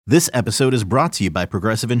This episode is brought to you by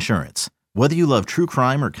Progressive Insurance. Whether you love true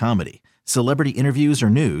crime or comedy, celebrity interviews or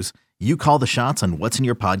news, you call the shots on what's in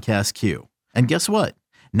your podcast queue. And guess what?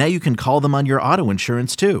 Now you can call them on your auto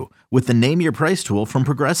insurance too with the Name Your Price tool from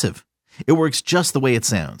Progressive. It works just the way it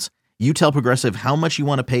sounds. You tell Progressive how much you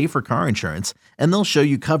want to pay for car insurance, and they'll show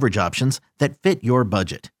you coverage options that fit your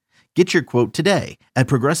budget. Get your quote today at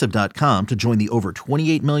Progressive.com to join the over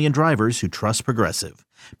 28 million drivers who trust Progressive.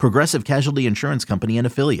 Progressive Casualty Insurance Company and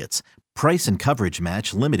Affiliates. Price and coverage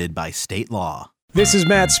match limited by state law. This is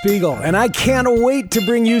Matt Spiegel, and I can't wait to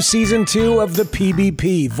bring you Season 2 of the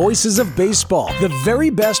PBP, Voices of Baseball. The very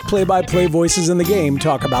best play-by-play voices in the game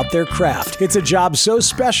talk about their craft. It's a job so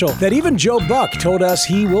special that even Joe Buck told us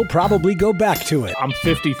he will probably go back to it. I'm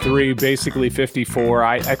 53, basically 54.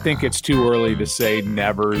 I think it's too early to say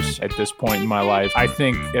nevers at this point in my life. I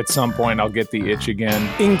think at some point I'll get the itch again.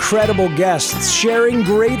 Incredible guests sharing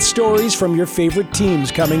great stories from your favorite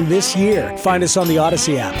teams coming this year. Find us on the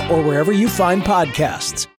Odyssey app or wherever you find podcasts.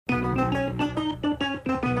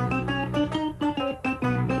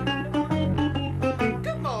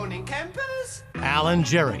 Good morning, campers. Alan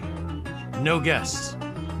Jerry. No guests,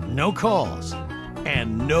 no calls,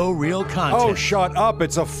 and no real content. Oh, shut up.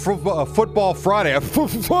 It's a football Friday.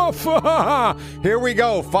 Here we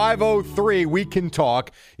go. 5:03. We can talk.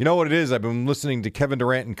 You know what it is? I've been listening to Kevin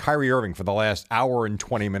Durant and Kyrie Irving for the last hour and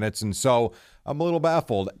 20 minutes, and so I'm a little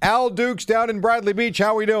baffled. Al Dukes down in Bradley Beach.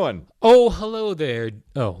 How we doing? Oh, hello there.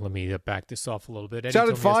 Oh, let me back this off a little bit. Eddie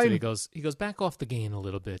Sounded told me fine. yesterday, he goes, back off the gain a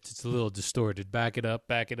little bit. It's a little distorted. Back it up,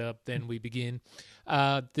 then we begin.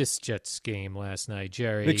 This Jets game last night,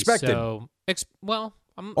 Jerry. Expected. So,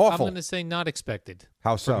 I'm Awful. going to say not expected.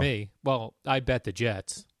 How so? For me. Well, I bet the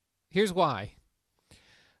Jets. Here's why.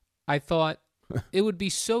 I thought it would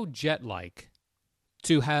be so Jet-like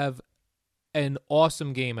to have an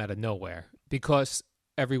awesome game out of nowhere because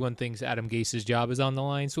everyone thinks Adam Gase's job is on the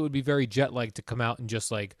line. So it would be very Jet-like to come out and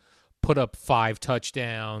just like put up 5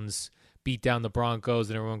 touchdowns, beat down the Broncos,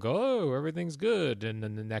 and everyone go, oh, everything's good. And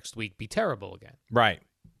then the next week be terrible again. Right.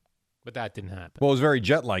 But that didn't happen. Well, it was very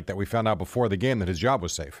Jet-like that we found out before the game that his job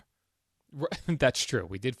was safe. That's true.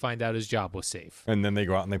 We did find out his job was safe. And then they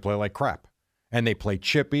go out and they play like crap. And they play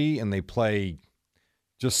chippy and they play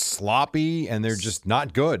just sloppy and they're just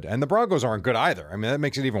not good. And the Broncos aren't good either. I mean, that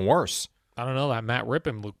makes it even worse. I don't know. That Matt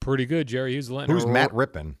Rippon looked pretty good, Jerry. He was letting Who's Matt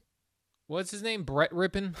Rippon? What's his name? Brett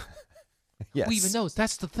Rippon? Yes. Who even knows?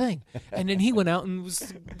 That's the thing. And then he went out and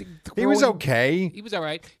was He was okay. He was all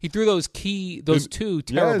right. He threw those two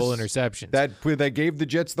terrible interceptions. That gave the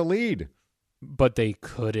Jets the lead. But they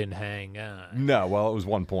couldn't hang on. No, well, it was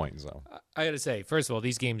 1 point. So I got to say, first of all,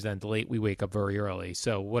 these games end late. We wake up very early.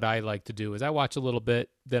 So what I like to do is I watch a little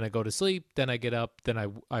bit, then I go to sleep, then I get up, then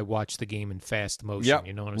I watch the game in fast motion. Yep.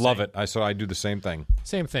 You know what I'm Love saying? it. So I do the same thing.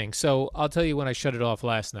 Same thing. So I'll tell you when I shut it off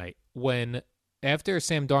last night. After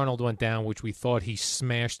Sam Darnold went down, which we thought he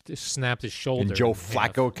snapped his shoulder. And Joe in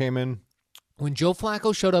half. Flacco came in. When Joe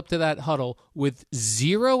Flacco showed up to that huddle with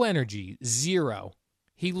zero energy,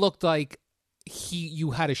 he looked like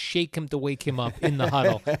you had to shake him to wake him up in the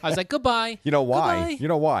huddle. I was like, goodbye. You know why? Goodbye. You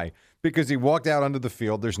know why? Because he walked out onto the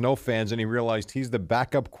field. There's no fans, and he realized he's the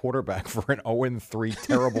backup quarterback for an 0-3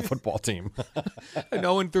 terrible football team. An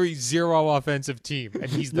 0-3, zero offensive team,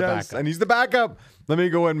 and he's the backup. And he's the backup. Let me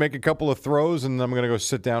go and make a couple of throws, and I'm going to go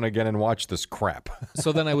sit down again and watch this crap.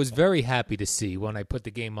 So then I was very happy to see when I put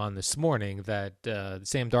the game on this morning that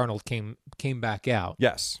Sam Darnold came back out.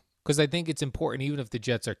 Yes. Because I think it's important, even if the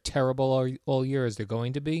Jets are terrible all year as they're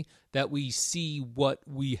going to be, that we see what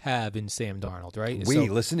we have in Sam Darnold, right?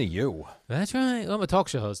 Listen to you. That's right. I'm a talk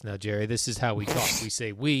show host now, Jerry. This is how we talk. We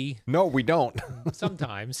say we. No, we don't.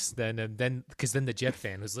 Sometimes. Then because then the Jet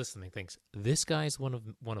fan who's listening thinks, this guy's one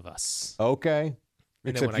of us. Okay.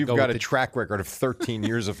 And Except you've got a track record of 13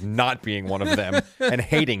 years of not being one of them and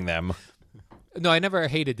hating them. No, I never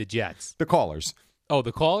hated the Jets. The callers. Oh,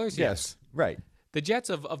 the callers? Yes. Right. The Jets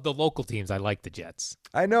of the local teams, I like the Jets.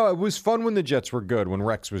 I know. It was fun when the Jets were good, when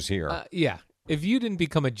Rex was here. Yeah. If you didn't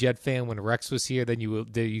become a Jet fan when Rex was here, then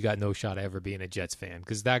you got no shot at ever being a Jets fan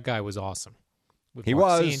because that guy was awesome. He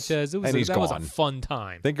was, Sanchez. and he's that gone. was a fun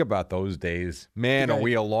time. Think about those days. Man, are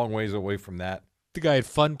we a long ways away from that. The guy had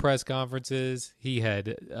fun press conferences. He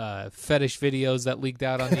had fetish videos that leaked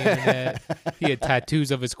out on the internet. He had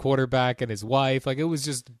tattoos of his quarterback and his wife. Like, it was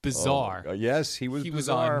just bizarre. Yes, he was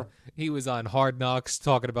bizarre. He was on Hard Knocks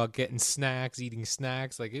talking about getting snacks, eating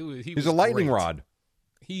snacks. Like, he was a lightning great. rod.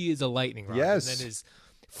 He is a lightning rod. Yes. And then his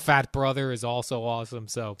fat brother is also awesome.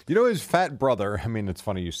 So his fat brother, I mean, it's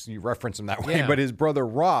funny you reference him that way, Yeah. but his brother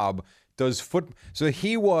Rob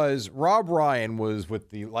Rob Ryan was with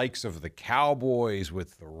the likes of the Cowboys,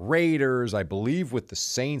 with the Raiders, I believe with the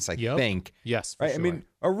Saints, I think. Yes, for right? sure. I mean,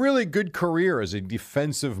 a really good career as a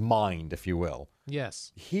defensive mind, if you will.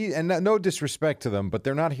 Yes. And no disrespect to them, but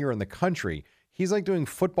they're not here in the country. He's like doing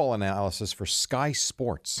football analysis for Sky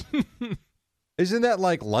Sports. Isn't that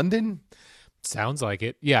like London? Sounds like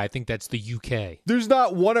it. Yeah, I think that's the UK. There's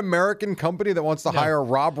not one American company that wants to hire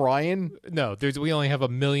Rob Ryan. No, we only have a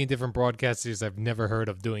million different broadcasters I've never heard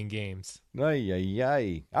of doing games.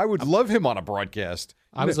 Ay. I would love him on a broadcast.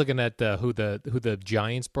 I was looking at who the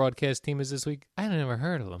Giants broadcast team is this week. I never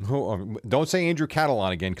heard of them. Don't say Andrew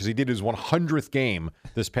Catalan again because he did his 100th game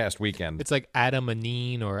this past weekend. It's like Adam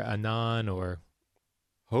Aneen or Anan or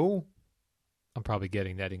who? I'm probably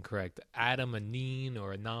getting that incorrect. Adam Aneen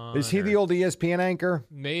or Anan. Is he the old ESPN anchor?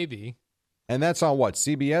 Maybe. And that's on what,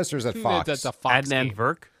 CBS or is that Fox? That's a Fox Adnan game.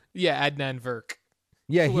 Verk? Yeah, Adnan Verk.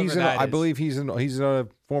 Yeah, Whoever I believe he's a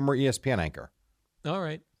former ESPN anchor. All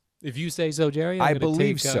right. If you say so, Jerry, I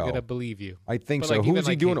believe so. I'm going to believe you. I think But so. like, Who's even he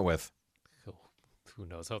like doing it with? Who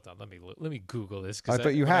knows? Hold on. Let me Google this. I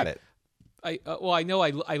thought you had it. I know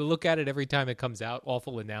I look at it every time it comes out.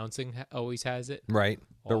 Awful Announcing always has it. Right.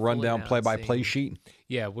 The Awful rundown play-by-play Announcing. sheet.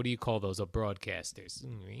 Yeah, what do you call those? Broadcasters.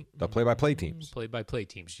 The play-by-play teams. Play-by-play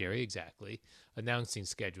teams, Jerry, exactly. Announcing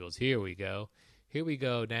schedules. Here we go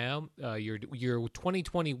now. Your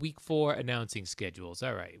 2020 Week 4 announcing schedules.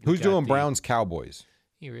 All right. Who's doing Browns Cowboys?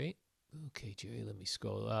 You right? Okay, Jerry, let me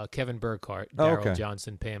scroll. Kevin Burkhardt, Oh, Darryl okay.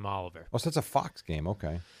 Johnson, Pam Oliver. Oh, so that's a Fox game.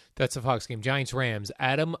 Okay. That's a Fox game. Giants, Rams,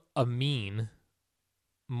 Adam Amin,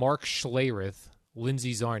 Mark Schlereth,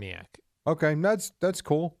 Lindsey Zarniak. Okay, that's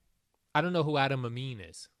cool. I don't know who Adam Amin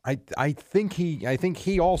is. I think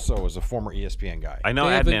he also is a former ESPN guy. I know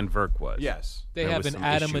They have Adnan Verk was. Yes. They There have was an some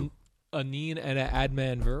Adam issue. Anin and an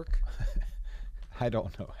Adman Verk. I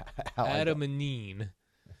don't know. how I Adam don't- Anin.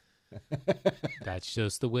 That's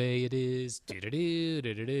just the way it is.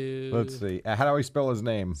 Do-do-do. Let's see. How do I spell his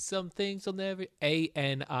name? Some things will never.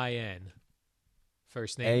 Anin.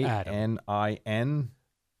 First name Adam. A-N-I-N?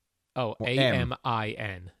 Oh, Well, M.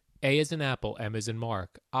 A-M-I-N. A as in Apple, M as in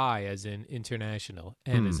Mark, I as in International,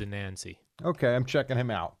 N as in Nancy. Okay, I'm checking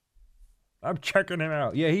him out.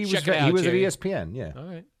 Yeah, he Check it out, was at Jerry. ESPN. Yeah. All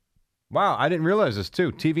right. Wow, I didn't realize this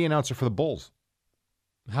too. TV announcer for the Bulls.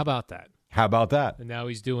 How about that? How about that? And now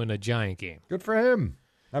he's doing a Giant game. Good for him.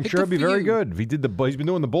 I'm Hey, sure he'll good be for very you. good. If he did he's been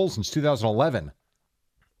doing the Bulls since 2011.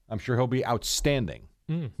 I'm sure he'll be outstanding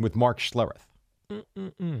with Mark Schlereth.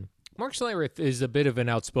 Mark Schlereth is a bit of an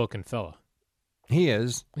outspoken fella. He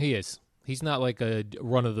is. He is. He's not like a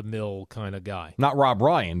run-of-the-mill kind of guy. Not Rob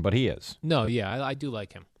Ryan, but he is. No, yeah, I do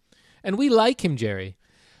like him. And we like him, Jerry.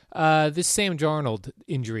 This Sam Darnold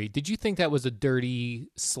injury, did you think that was a dirty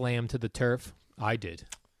slam to the turf? I did.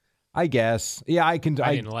 I guess. Yeah, I can.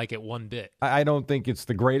 I didn't like it one bit. I don't think it's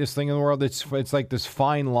the greatest thing in the world. It's like this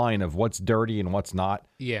fine line of what's dirty and what's not.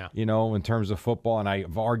 Yeah. You know, in terms of football, and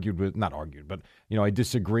I've not argued, but I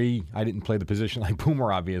disagree. I didn't play the position like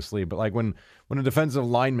Boomer, obviously, but like when a defensive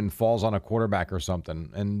lineman falls on a quarterback or something,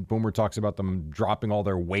 and Boomer talks about them dropping all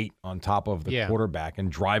their weight on top of the quarterback and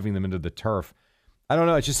driving them into the turf. I don't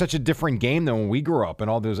know. It's just such a different game than when we grew up and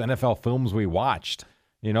all those NFL films we watched.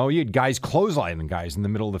 You know, you had guys clotheslining guys in the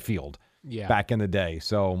middle of the field back in the day.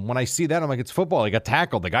 So when I see that, I'm like, it's football. He got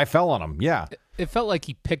tackled. The guy fell on him. Yeah. It felt like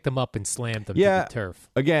he picked him up and slammed him to the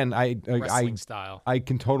turf. Again, Wrestling style. I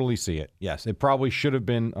can totally see it. Yes, it probably should have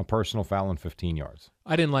been a personal foul in 15 yards.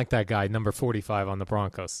 I didn't like that guy, number 45 on the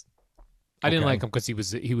Broncos. I didn't like him because he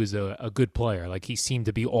was a good player. Like he seemed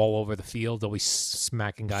to be all over the field, always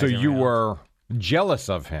smacking guys So you around. were jealous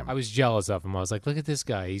of him. I was jealous of him. I was like, look at this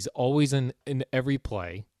guy. He's always in every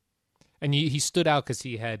play. And he stood out because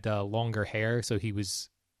he had longer hair, so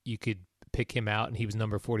you could pick him out, and he was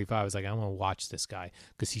number 45. I was like, I'm going to watch this guy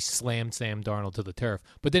because he slammed Sam Darnold to the turf.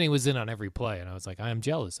 But then he was in on every play, and I was like, I am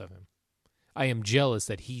jealous of him. I am jealous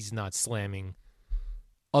that he's not slamming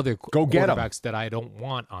other Go get him. quarterbacks that I don't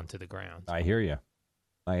want onto the ground. I hear you.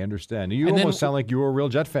 I understand. You And then- almost sound like you were a real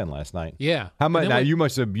Jet fan last night. Yeah. How And much? then Now when-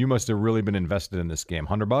 you must have really been invested in this game.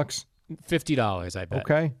 $100. $50, I bet.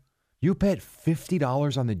 Okay. You bet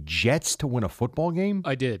 $50 on the Jets to win a football game?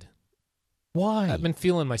 I did. Why? I've been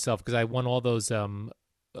feeling myself because I won all those Then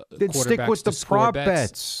stick quarterbacks with to the score prop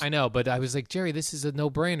bets. I know, but I was like, Jerry, this is a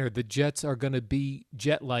no-brainer. The Jets are going to be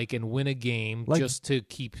Jet-like and win a game Like, just to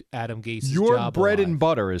keep Adam Gase's Your job bread alive. and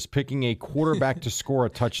butter is picking a quarterback to score a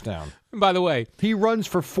touchdown. And by the way, He runs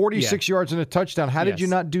for 46 yards and a touchdown. How did you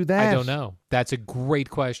yes, not do that? I don't know. That's a great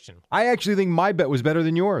question. I actually think my bet was better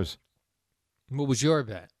than yours. What was your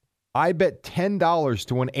bet? I bet $10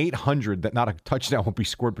 to an 800 that not a touchdown will be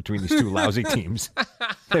scored between these two lousy teams.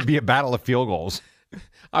 It'd be a battle of field goals.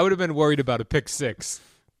 I would have been worried about a pick six.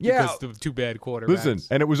 Yeah. Because of two bad quarterbacks. Listen,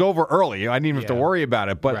 and it was over early. I didn't even have to worry about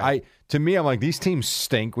it. But Right. to me, I'm like, these teams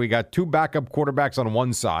stink. We got two backup quarterbacks on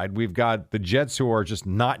one side. We've got the Jets who are just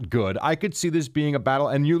not good. I could see this being a battle.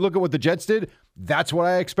 And you look at what the Jets did, that's what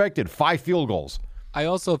I expected. 5 field goals. I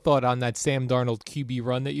also thought on that Sam Darnold QB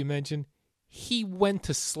run that you mentioned, he went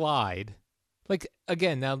to slide. Like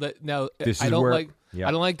again, This I is don't where- like yeah.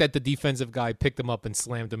 I don't like that the defensive guy picked him up and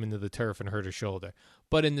slammed him into the turf and hurt his shoulder.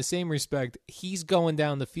 But in the same respect, he's going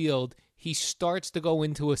down the field. He starts to go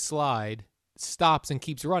into a slide, stops and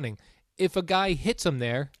keeps running. If a guy hits him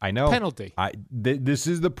there, I know. penalty. This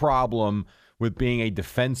is the problem with being a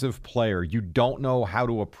defensive player. You don't know how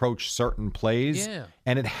to approach certain plays, Yeah.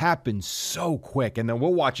 and it happens so quick. And then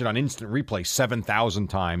we'll watch it on instant replay 7,000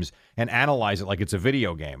 times and analyze it like it's a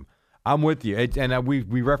video game. I'm with you.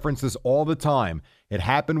 We reference this all the time. It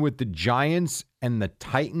happened with the Giants and the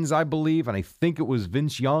Titans, I believe, and I think it was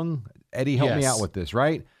Vince Young. Eddie, help me Yes. out with this,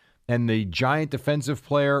 right? And the Giant defensive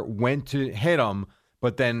player went to hit him,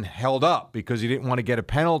 but then held up because he didn't want to get a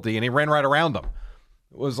penalty, and he ran right around him.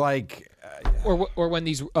 It was like... Or when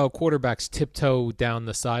these quarterbacks tiptoe down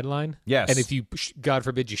the sideline. Yes. And if you, God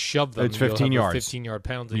forbid, you shove them, It's 15 you'll have yards. a 15-yard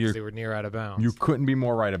penalty because they were near out of bounds. You couldn't be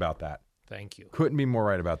more right about that. Thank you. Couldn't be more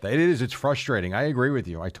right about that. It is. It's frustrating. I agree with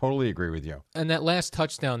you. I totally agree with you. And that last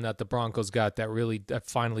touchdown that the Broncos got that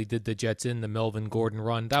finally did the Jets in, the Melvin Gordon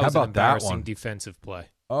run, that How was an about that embarrassing one? defensive play.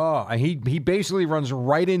 Oh, he basically runs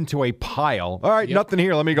right into a pile. All right, Yep. nothing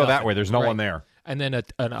here. Let me go that Nothing. way. There's no Right. one there. And then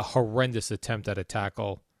a horrendous attempt at a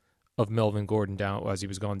tackle of Melvin Gordon down as he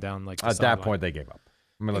was going down like the At that sideline. point, they gave up.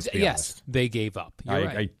 I mean, let's be Yes, honest. they gave up. You're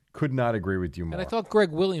right. I could not agree with you more. And I thought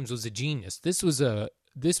Greg Williams was a genius. This was a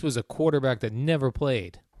quarterback that never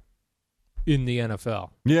played in the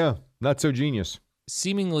NFL. Yeah, not so genius.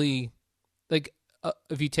 Seemingly, like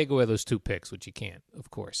if you take away those two picks, which you can't, of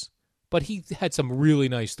course, but he had some really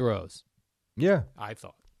nice throws. Yeah. I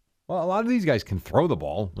thought. Well, a lot of these guys can throw the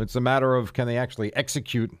ball. It's a matter of can they actually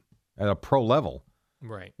execute at a pro level.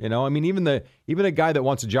 Right. You know, I mean, even a guy that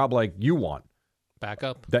wants a job like you want, Back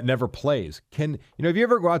up. that never plays. If you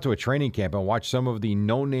ever go out to a training camp and watch some of the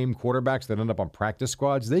no-name quarterbacks that end up on practice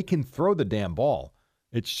squads, they can throw the damn ball.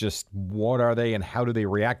 It's just what are they and how do they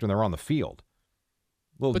react when they're on the field?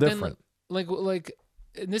 A little different. Then, like,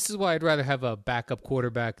 and this is why I'd rather have a backup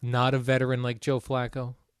quarterback, not a veteran like Joe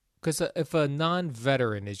Flacco. Because if a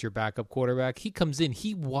non-veteran is your backup quarterback, he comes in,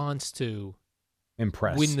 he wants to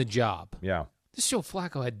Impress. win the job. Yeah. This Joe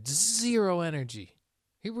Flacco had zero energy.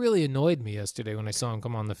 He really annoyed me yesterday when I saw him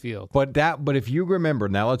come on the field. But if you remember,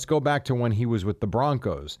 now let's go back to when he was with the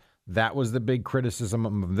Broncos. That was the big criticism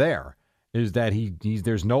of him there, is that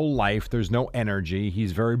there's no life, there's no energy,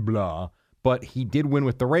 he's very blah. But he did win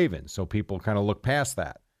with the Ravens, so people kind of look past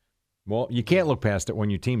that. Well, you can't look past it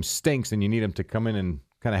when your team stinks and you need him to come in and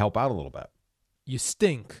kind of help out a little bit. You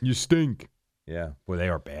stink. You stink. Yeah, well, they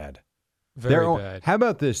are bad. Very bad. How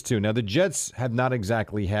about this, too? Now, the Jets have not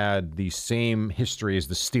exactly had the same history as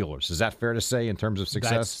the Steelers. Is that fair to say in terms of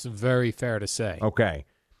success? That's very fair to say. Okay.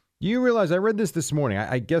 You realize I read this morning.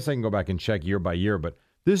 I guess I can go back and check year by year, but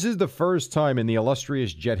this is the first time in the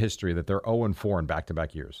illustrious Jet history that they're 0-4 in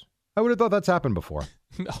back-to-back years. I would have thought that's happened before.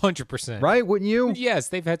 100%. Right? Wouldn't you? Yes,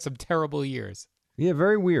 they've had some terrible years. Yeah,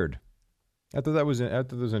 very weird. I thought that was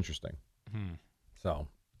interesting. So,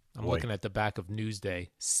 I'm boy. looking at the back of Newsday.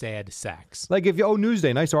 Sad sacks. Like if you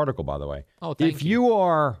Newsday, nice article by the way. Oh, thank if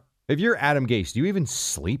you're Adam Gase, do you even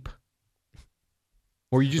sleep?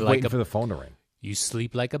 Or are you just Like waiting a- for the phone to ring? You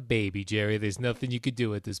sleep like a baby, Jerry. There's nothing you could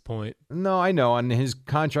do at this point. No, I know, and his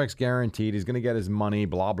contract's guaranteed. He's going to get his money,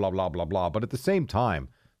 blah, blah, blah, blah, blah. But at the same time,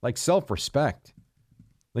 like self-respect.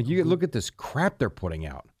 Like you look at this crap they're putting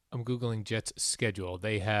out. I'm Googling Jets' schedule.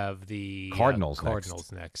 They have the Cardinals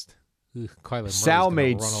next. Ugh, Kyler Murray's Sal gonna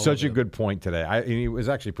made run all such a over them. good point today. It was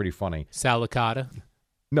actually pretty funny. Sal Licata.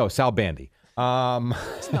 No, Sal Bandy.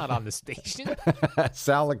 It's not on the station.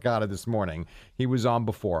 Sal Licata this morning. He was on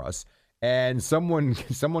before us. And someone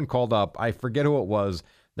called up. I forget who it was.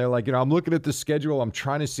 They're like, I'm looking at the schedule. I'm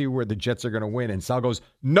trying to see where the Jets are going to win. And Sal goes,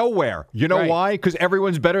 nowhere. You know Right. why? Because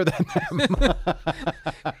everyone's better than them.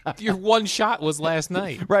 Your one shot was last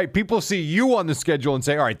night. Right. People see you on the schedule and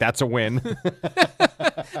say, all right, that's a win.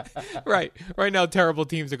 Right. Right now, terrible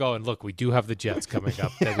teams are going, look, we do have the Jets coming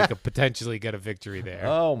up that we could potentially get a victory there.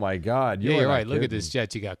 Oh, my God. yeah, are you're not right. Look at kidding. this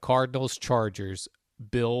Jets. You got Cardinals, Chargers,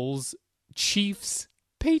 Bills, Chiefs,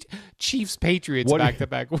 Chiefs Patriots back to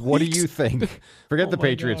back. What do you think? Forget Oh the my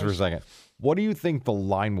Patriots for a gosh. second. What do you think the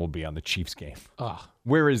line will be on the Chiefs game?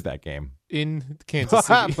 Where is that game? In Kansas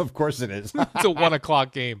City. Of course it is. It's a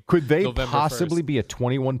 1:00 game. Could they November possibly 1st. be a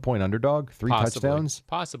 21-point underdog? Three Possibly. touchdowns?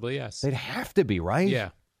 Possibly, yes. They'd have to be, right? Yeah.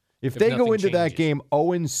 If If they go nothing into that changes. game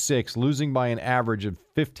 0-6, losing by an average of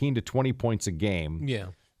 15 to 20 points a game, Yeah.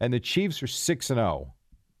 and the Chiefs are 6-0,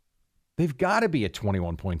 they've got to be a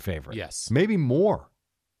 21-point favorite. Yes. Maybe more.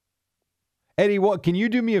 Eddie, what can you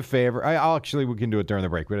do me a favor? I'll actually, we can do it during the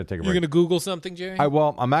break. We got to take a You're break. going to Google something, Jerry? I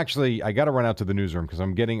got to run out to the newsroom because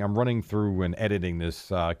I'm running through and editing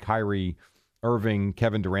this Kyrie Irving,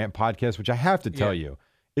 Kevin Durant podcast, which I have to tell you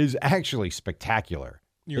is actually spectacular.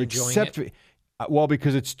 You're enjoying it? Well,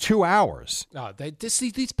 because it's 2 hours. Oh,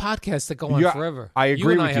 these podcasts that go on Yeah, forever. I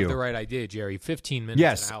agree you and with I have you. the right idea, Jerry. 15 minutes.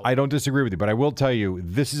 Yes, an hour. I don't disagree with you, but I will tell you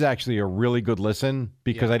this is actually a really good listen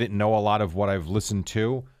because Yeah. I didn't know a lot of what I've listened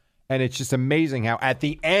to. And it's just amazing how at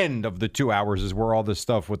the end of the 2 hours is where all this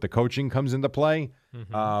stuff with the coaching comes into play,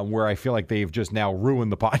 where I feel like they've just now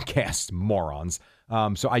ruined the podcast, morons.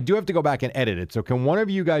 So I do have to go back and edit it. So can one of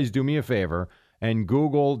you guys do me a favor and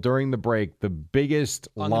Google during the break the biggest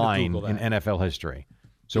I'm gonna line Google in that. NFL history?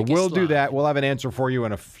 So Biggest we'll do line. that. We'll have an answer for you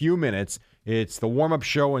in a few minutes. It's the warm-up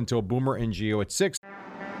show until Boomer and Gio at 6.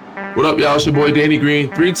 What up, y'all? It's your boy Danny Green,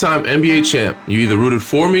 3-time NBA champ. You either rooted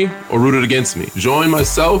for me or rooted against me. Join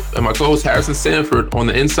myself and my co-host Harrison Sanford on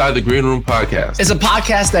the Inside the Green Room podcast. It's a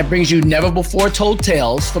podcast that brings you never-before-told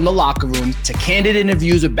tales from the locker room to candid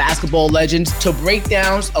interviews with basketball legends to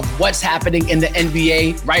breakdowns of what's happening in the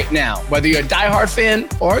NBA right now. Whether you're a diehard fan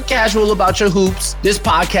or casual about your hoops, this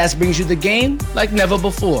podcast brings you the game like never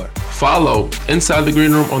before. Follow Inside the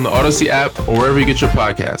Green Room on the Odyssey app or wherever you get your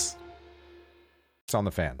podcasts. It's on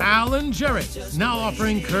the fan. Alan Jarrett, now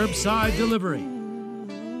offering curbside delivery.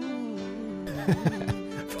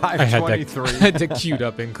 I had 523. that queued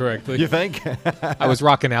up incorrectly. You think? I was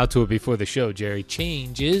rocking out to it before the show, Jerry.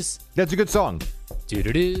 Changes. That's a good song.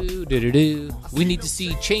 Do-do-do, do-do-do. We need to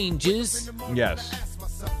see changes. Yes.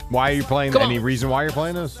 Why are you playing? Come Any on. reason why you're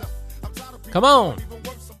playing this? Come on.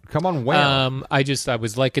 Come on, where? I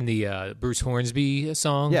was liking the Bruce Hornsby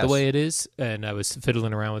song Yes. the way it is, and I was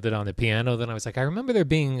fiddling around with it on the piano. Then I was like, I remember there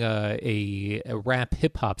being a rap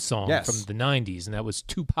hip hop song Yes. from the '90s, and that was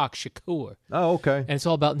Tupac Shakur, Oh, okay. and it's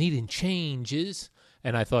all about needing changes.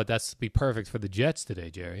 And I thought that's be perfect for the Jets today,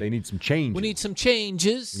 Jerry. They need some change. We need some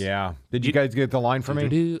changes. Yeah. Did you guys get the line for me?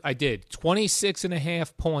 Do-do-do. I did.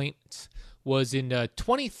 26.5 points was in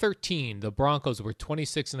 2013. The Broncos were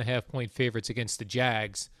 26.5 point favorites against the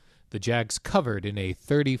Jags. The Jags covered in a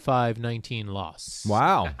 35-19 loss.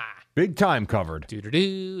 Wow. Big time covered.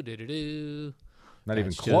 Do-do-do, do-do-do. Not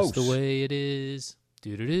even That's close. just the way it is.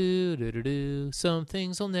 Do-do-do, do-do-do. Some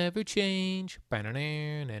things will never change.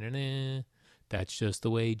 Ba-na-na-na-na-na. That's just the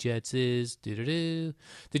way Jets is. Do-do-do.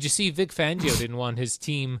 Did you see Vic Fangio didn't want his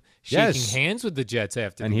team shaking Yes. hands with the Jets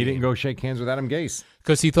after And the he game? didn't go shake hands with Adam Gase.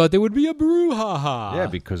 Because he thought there would be a brouhaha. Yeah,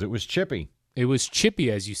 because it was chippy. It was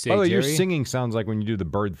chippy, as you say, By the way, Jerry. your singing sounds like when you do the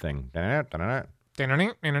bird thing. that Your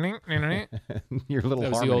little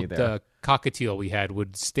was the harmony old there. cockatiel we had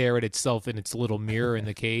would stare at itself in its little mirror in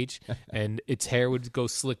the cage, and its hair would go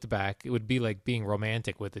slicked back. It would be like being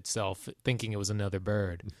romantic with itself, thinking it was another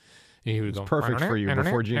bird. And he would go, perfect for you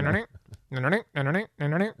before Gino.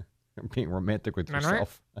 Being romantic with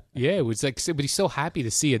yourself. Yeah, it was like, but he's so happy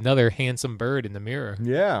to see another handsome bird in the mirror.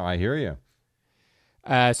 Yeah, I hear you.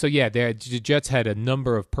 So yeah, the Jets had a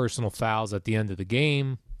number of personal fouls at the end of the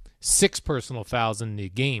game. 6 personal fouls in the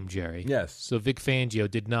game, Jerry. Yes. So Vic Fangio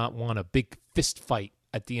did not want a big fist fight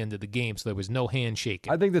at the end of the game, so there was no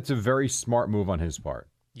handshaking. I think that's a very smart move on his part.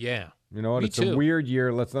 Yeah. You know what? Me It's too. a weird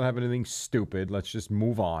year. Let's not have anything stupid. Let's just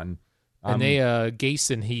move on. And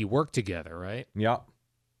Gase and he work together, right? Yeah.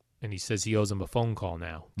 And he says he owes him a phone call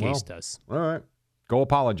now. Well, Gase does. All right. Go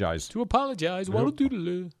apologize. To apologize.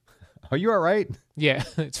 Waddle-doodle-doo. Are you all right? Yeah,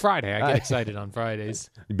 it's Friday. I get excited on Fridays.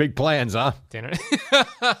 Big plans, huh? Dinner.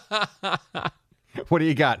 What do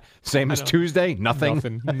you got? Same as Tuesday?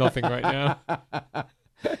 Nothing? Nothing right now.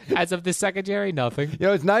 As of the secondary, nothing. You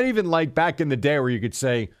know, it's not even like back in the day where you could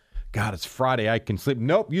say, God, it's Friday. I can sleep.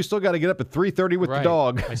 Nope. You still got to get up at 3:30 with the Right.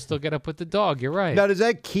 dog. I still get up with the dog. You're right. Now, does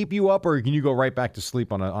that keep you up, or can you go right back to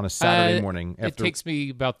sleep on a Saturday morning? It takes me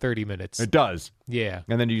about 30 minutes. It does. Yeah.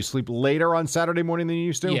 And then do you sleep later on Saturday morning than you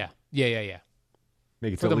used to? Yeah.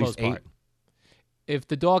 Make it For to the at least most 8. part. If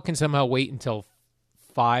the dog can somehow wait until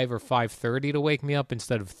 5 or 5:30 to wake me up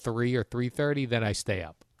instead of 3 or 3:30, then I stay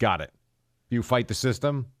up. Got it. You fight the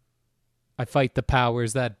system? I fight the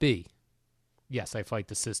powers that be. Yes, I fight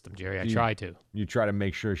the system, Jerry. I try to. You try to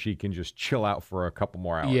make sure she can just chill out for a couple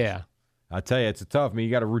more hours. Yeah. I tell you, it's a tough. I mean,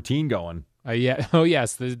 you got a routine going. Yeah. Oh,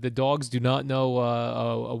 yes. The dogs do not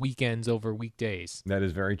know weekends over weekdays. That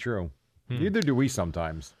is very true. Neither do we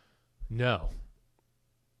sometimes. No.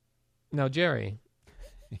 Now, Jerry.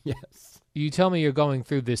 Yes. You tell me you're going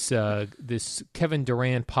through this this Kevin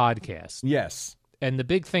Durant podcast. Yes. And the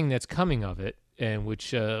big thing that's coming of it, and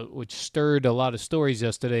which stirred a lot of stories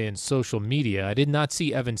yesterday in social media. I did not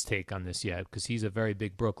see Evan's take on this yet because he's a very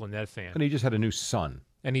big Brooklyn Nets fan. And he just had a new son.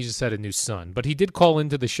 And he just had a new son. But he did call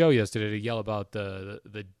into the show yesterday to yell about the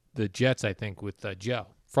Jets, I think, with Joe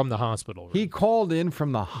from the hospital room. He called in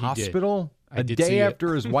from the hospital a did day see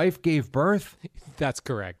after his wife gave birth? That's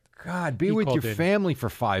correct. God, be He with your called in. family for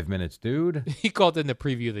 5 minutes, dude. He called in to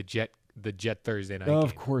preview the Jet Thursday night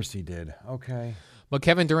Of game. course he did. Okay. But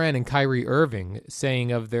Kevin Durant and Kyrie Irving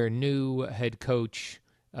saying of their new head coach,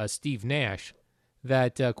 Steve Nash,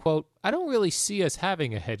 that, quote, I don't really see us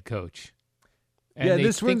having a head coach. And Yeah, they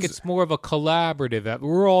this think one's- it's more of a collaborative.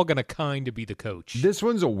 We're all going to kind of be the coach. This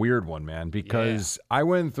one's a weird one, man, because I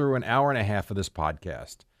went through an hour and a half of this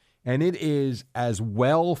podcast, and it is as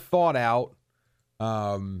well thought out,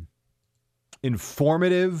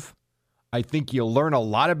 informative. I think you'll learn a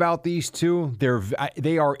lot about these two.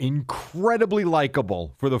 They are incredibly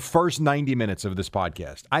likable for the first 90 minutes of this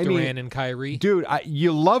podcast. I Durant mean, and Kyrie. dude,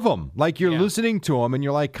 you love them. Like you're Yeah. listening to them, and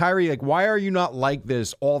you're like, Kyrie, like, why are you not like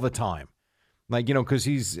this all the time? Like,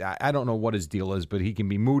 because I don't know what his deal is, but he can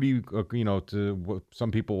be moody, to what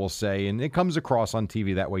some people will say. And it comes across on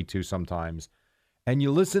TV that way, too, sometimes. And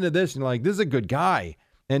you listen to this, and you're like, this is a good guy.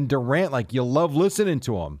 And Durant, like, you love listening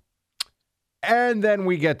to him. And then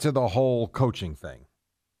we get to the whole coaching thing.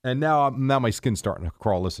 And now my skin's starting to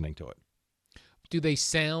crawl listening to it. Do they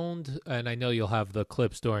sound, and I know you'll have the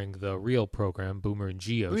clips during the real program, Boomer and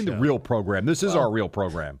Gio I mean, show. the real program. This is our real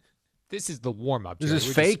program. This is the warm-up. Is Jerry. this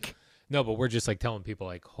We're fake? No, but we're just like telling people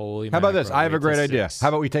like, holy How about this? mackerel, I have a wait great till idea. 6. How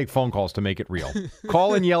about we take phone calls to make it real?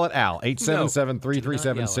 Call and yell at Al.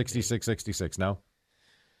 877-337-6666. No?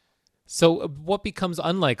 So what becomes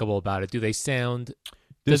unlikable about it? Do they sound...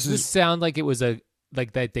 Does this sound like it was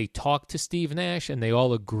like that they talked to Steve Nash and they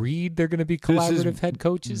all agreed they're going to be collaborative head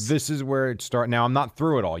coaches? This is where it starts. Now, I'm not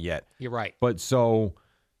through it all yet. You're right. But so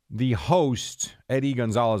the host, Eddie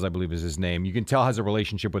Gonzalez, I believe is his name, you can tell has a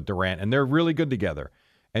relationship with Durant, and they're really good together.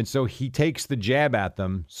 And so he takes the jab at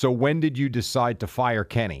them. So when did you decide to fire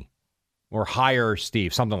Kenny or hire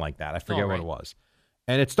Steve? Something like that. I forget what it was.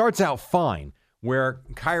 And it starts out fine, where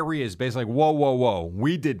Kyrie is basically like, whoa.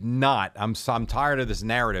 We did not. I'm tired of this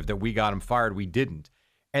narrative that we got him fired. We didn't.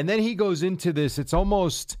 And then he goes into this. It's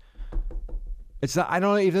not, I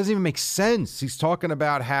don't know. It doesn't even make sense. He's talking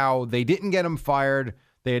about how they didn't get him fired.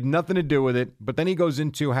 They had nothing to do with it. But then he goes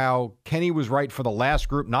into how Kenny was right for the last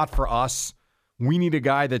group, not for us. We need a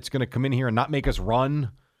guy that's going to come in here and not make us run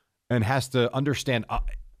and has to understand.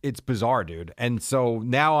 It's bizarre, dude. And so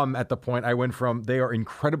now I'm at the point I went from they are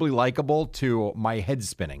incredibly likable to my head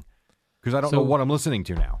spinning because I don't know what I'm listening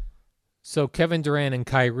to now. So Kevin Durant and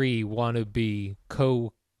Kyrie want to be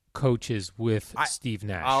co-coaches with Steve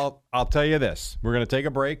Nash. I'll tell you this. We're going to take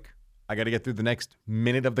a break. I got to get through the next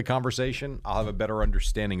minute of the conversation. I'll have a better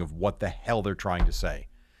understanding of what the hell they're trying to say.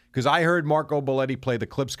 Because I heard Marco Belletti play the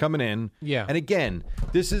clips coming in. Yeah. And again,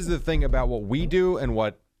 this is the thing about what we do and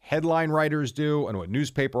what headline writers do and what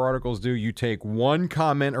newspaper articles do. You take one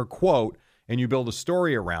comment or quote and you build a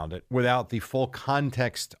story around it without the full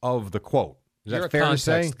context of the quote. Is You're that fair a to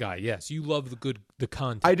say? context guy. Yes, you love the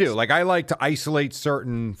context. I do. Like I like to isolate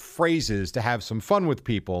certain phrases to have some fun with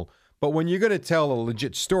people. But when you're going to tell a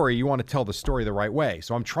legit story, you want to tell the story the right way.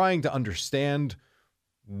 So I'm trying to understand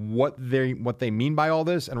what they mean by all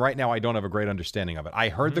this. And right now I don't have a great understanding of it. I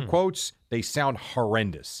heard the quotes. They sound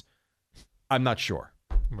horrendous. I'm not sure.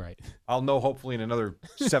 Right. I'll know hopefully in another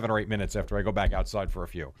 7 or 8 minutes after I go back outside for a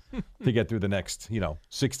few to get through the next,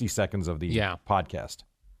 60 seconds of the podcast.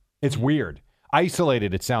 It's weird.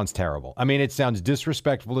 Isolated, it sounds terrible. I mean, it sounds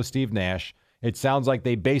disrespectful to Steve Nash. It sounds like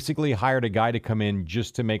they basically hired a guy to come in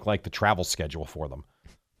just to make like the travel schedule for them,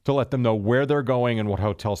 to let them know where they're going and what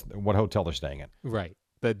hotel they're staying in. Right.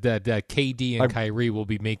 That KD and Kyrie will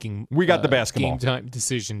be making we got the basketball game time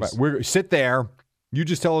decisions. Right. We're sit there. You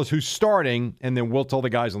just tell us who's starting, and then we'll tell the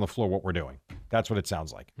guys on the floor what we're doing. That's what it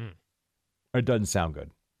sounds like. It doesn't sound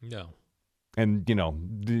good. No. And,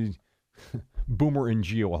 the Boomer and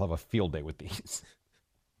Gio will have a field day with these.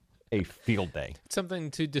 A field day.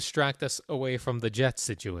 Something to distract us away from the Jets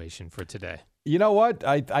situation for today. You know what?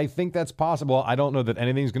 I think that's possible. I don't know that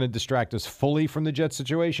anything's going to distract us fully from the Jets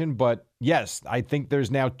situation, but yes, I think there's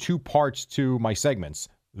now 2 parts to my segments.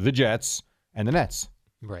 The Jets and the Nets.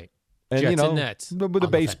 Right. And, Jets and Nets. With the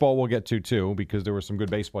baseball we'll get to, too, because there was some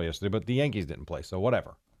good baseball yesterday, but the Yankees didn't play, so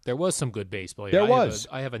whatever. There was some good baseball. Yeah, There was.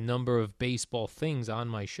 I have a number of baseball things on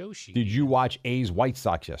my show sheet. Did you watch A's White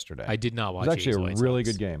Sox yesterday? I did not watch. It was actually A's a really White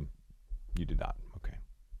Sox. good game. You did not. Okay.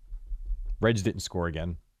 Reds didn't score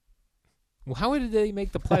again. Well, how did they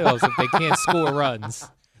make the playoffs if they can't score runs?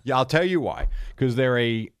 Yeah, I'll tell you why. Because they're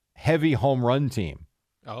a heavy home run team.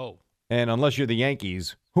 Oh. And unless you're the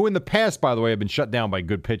Yankees, who in the past, by the way, have been shut down by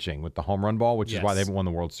good pitching with the home run ball, which is why they haven't won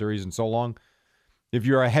the World Series in so long. If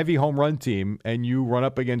you're a heavy home run team and you run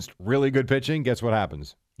up against really good pitching, guess what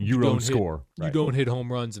happens? You don't score. You Right. don't hit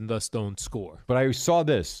home runs and thus don't score. But I saw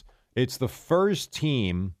this. It's the first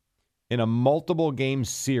team in a multiple game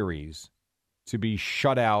series to be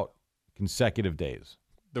shut out consecutive days.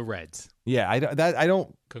 The Reds. Yeah, I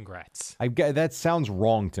don't. Congrats. That sounds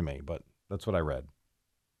wrong to me, but that's what I read.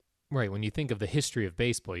 Right. When you think of the history of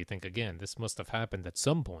baseball, you think, again, this must have happened at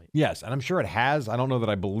some point. Yes, and I'm sure it has. I don't know that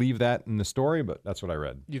I believe that in the story, but that's what I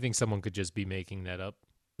read. You think someone could just be making that up?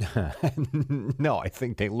 No, I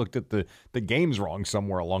think they looked at the games wrong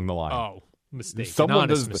somewhere along the line. Oh, mistake. Someone An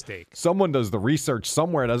honest does mistake. Someone does the research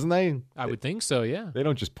somewhere, doesn't they? I would think so, yeah. They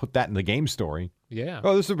don't just put that in the game story. Yeah.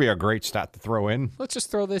 Oh, this would be a great stat to throw in. Let's just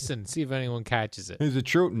throw this in, see if anyone catches it. Is it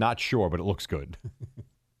true? Not sure, but it looks good.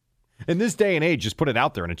 In this day and age, just put it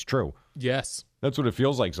out there and it's true. Yes. That's what it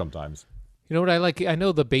feels like sometimes. You know what I like? I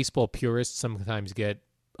know the baseball purists sometimes get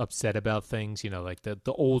upset about things, like the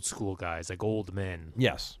old school guys, like old men.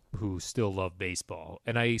 Yes. Who still love baseball.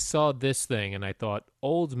 And I saw this thing and I thought,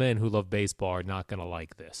 old men who love baseball are not going to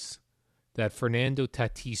like this. That Fernando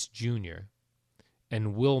Tatis Jr.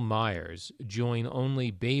 and Will Myers join only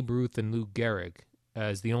Babe Ruth and Lou Gehrig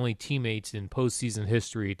as the only teammates in postseason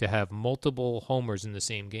history to have multiple homers in the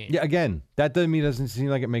same game. Yeah, again, that doesn't seem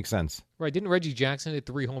like it makes sense. Right, didn't Reggie Jackson hit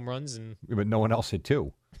 3 home runs? But no one else hit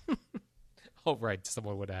 2. Oh, right,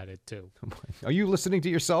 someone would have had it too. Are you listening to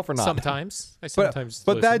yourself or not? Sometimes. I sometimes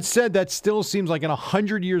But listen. that said, that still seems like in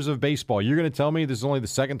 100 years of baseball, you're going to tell me this is only the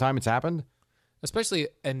second time it's happened? Especially,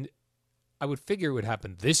 and I would figure it would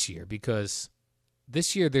happen this year because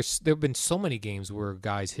this year there have been so many games where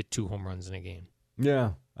guys hit 2 home runs in a game.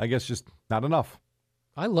 Yeah, I guess just not enough.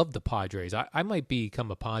 I love the Padres. I might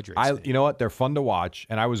become a Padres fan. You know what? They're fun to watch,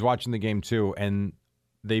 and I was watching the game too, and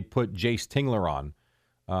they put Jace Tingler on,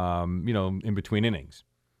 in between innings.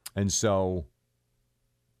 And so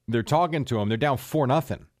they're talking to him. They're down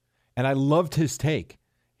 4-0. And I loved his take.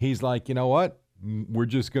 He's like, you know what? We're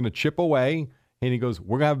just going to chip away. And he goes,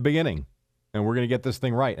 we're going to have a big inning, and we're going to get this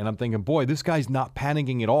thing right. And I'm thinking, boy, this guy's not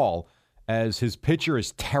panicking at all as his pitcher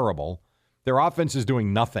is terrible. Their offense is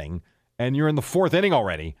doing nothing, and you're in the 4th inning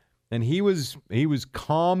already. And he was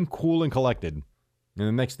calm, cool, and collected. And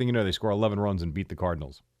the next thing you know, they score 11 runs and beat the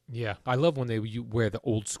Cardinals. Yeah, I love when they wear the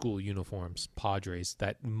old school uniforms, Padres,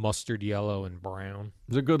 that mustard yellow and brown.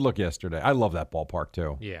 It was a good look yesterday. I love that ballpark,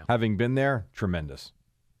 too. Yeah. Having been there, tremendous.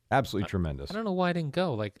 Absolutely tremendous. I don't know why I didn't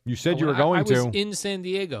go. Like you said you were going to. I was in San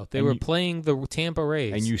Diego. They were playing the Tampa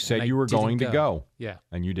Rays. And you said you were going to go. Yeah.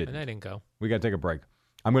 And you didn't. And I didn't go. We got to take a break.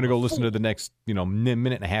 I'm going to go listen to the next,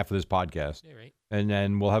 minute and a half of this podcast. Yeah, right. And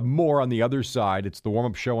then we'll have more on the other side. It's the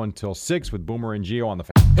warm-up show until 6 with Boomer and Gio on the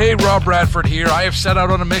Hey, Rob Bradford here. I have set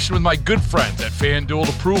out on a mission with my good friends at FanDuel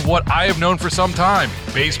to prove what I have known for some time.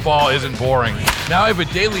 Baseball isn't boring. Now I have a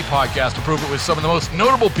daily podcast to prove it with some of the most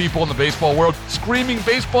notable people in the baseball world, screaming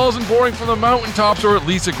baseball isn't boring from the mountaintops, or at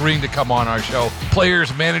least agreeing to come on our show.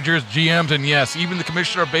 Players, managers, GMs, and yes, even the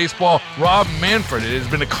commissioner of baseball, Rob Manfred. It has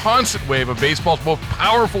been a constant wave of baseball's most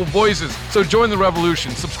powerful voices. So join the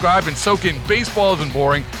revolution. Subscribe and soak in Baseball Isn't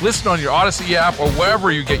Boring. Listen on your Odyssey app or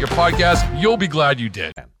wherever you get your podcasts. You'll be glad you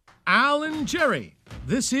did. Al and Jerry,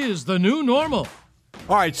 this is the new normal.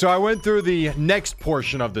 All right, so I went through the next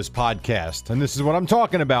portion of this podcast, and this is what I'm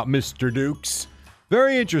talking about, Mr. Dukes.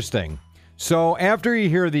 Very interesting. So after you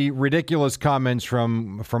hear the ridiculous comments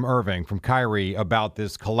from Irving, from Kyrie, about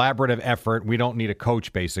this collaborative effort, we don't need a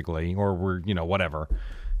coach, basically, or we're, whatever.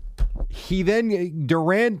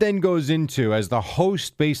 Durant then goes into, as the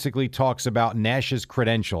host basically talks about Nash's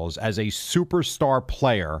credentials as a superstar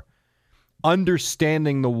player,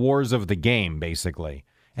 understanding the wars of the game, basically.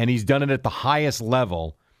 And he's done it at the highest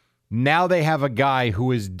level. Now they have a guy who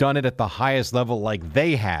has done it at the highest level like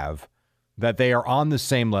they have, that they are on the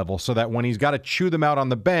same level, so that when he's got to chew them out on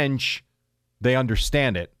the bench, they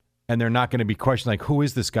understand it. And they're not going to be questioned like, who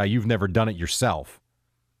is this guy? You've never done it yourself.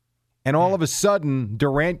 And all of a sudden,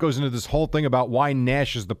 Durant goes into this whole thing about why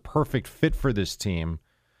Nash is the perfect fit for this team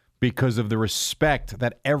because of the respect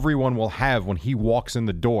that everyone will have when he walks in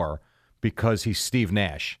the door because he's Steve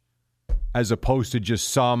Nash. as opposed to just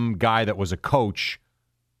some guy that was a coach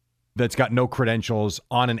that's got no credentials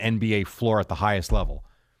on an NBA floor at the highest level.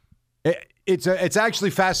 It's actually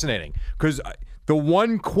fascinating because the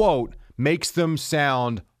one quote makes them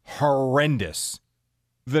sound horrendous.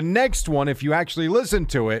 The next one, if you actually listen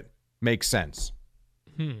to it, makes sense.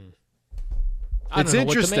 I don't know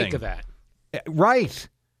what to make of that. Right.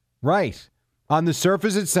 On the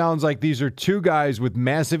surface, it sounds like these are two guys with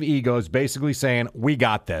massive egos basically saying, we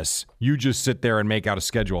got this. You just sit there and make out a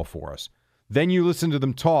schedule for us. Then you listen to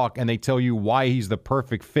them talk, and they tell you why he's the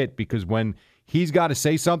perfect fit, because when he's got to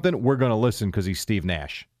say something, we're going to listen because he's Steve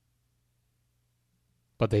Nash.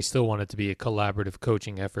 But they still want it to be a collaborative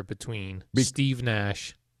coaching effort between Steve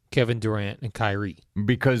Nash, Kevin Durant, and Kyrie.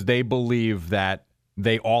 Because they believe that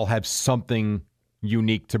they all have something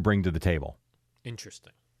unique to bring to the table.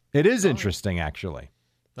 Interesting. It is interesting, actually.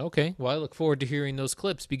 Okay. Well, I look forward to hearing those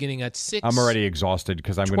clips beginning at 6. I'm already exhausted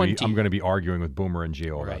because I'm going to be arguing with Boomer and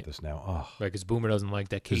Gio about this now. Oh. Right, because Boomer doesn't like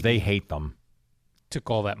that. Because they hate them. Took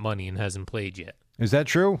all that money and hasn't played yet. Is that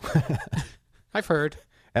true? I've heard.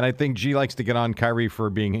 And I think G likes to get on Kyrie for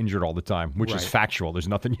being injured all the time, which is factual. There's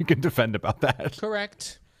nothing you can defend about that.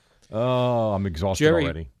 Correct. Oh, I'm exhausted Jerry,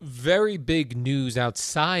 already. Very big news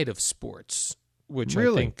outside of sports, which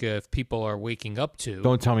I think if people are waking up to.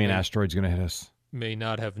 Don't tell me an asteroid's going to hit us. May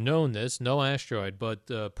not have known this, no asteroid,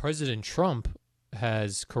 but President Trump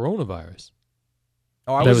has coronavirus.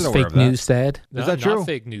 Oh, I wasn't aware of that. That was fake news said. Is that true? Not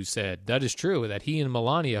fake news said. That is true, that he and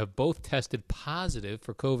Melania have both tested positive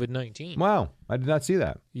for COVID-19. Wow, I did not see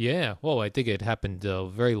that. Yeah, well, I think it happened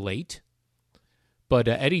very late. But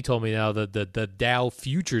Eddie told me now that the Dow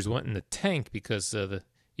futures went in the tank because the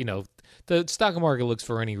stock market looks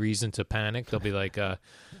for any reason to panic. They'll be like,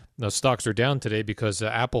 no, stocks are down today because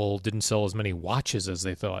Apple didn't sell as many watches as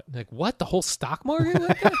they thought. Like, what? The whole stock market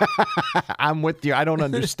went down? I'm with you. I don't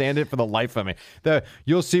understand it for the life of me.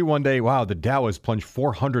 You'll see one day, wow, the Dow has plunged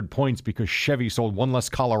 400 points because Chevy sold one less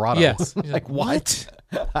Colorado. Yes. Like, what?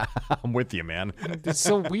 I'm with you, man. It's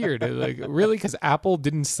so weird. Like, really? Because Apple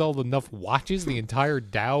didn't sell enough watches? The entire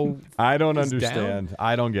Dow I don't understand. Down?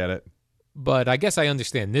 I don't get it. But I guess I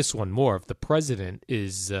understand this one more. If the president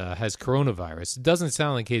has coronavirus, it doesn't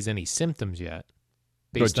sound like he has any symptoms yet.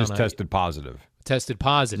 But just tested positive. Tested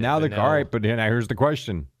positive. Now all right, but here's the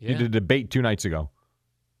question. Yeah. He did a debate 2 nights ago.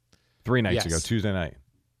 3 nights ago, Tuesday night.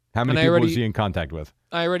 How many people was he in contact with?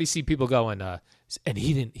 I already see people going, and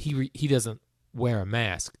he doesn't wear a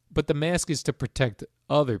mask. But the mask is to protect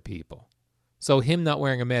other people. So him not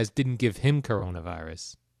wearing a mask didn't give him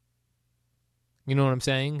coronavirus. You know what I'm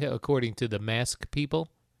saying? According to the mask people.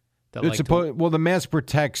 Well, the mask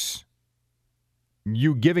protects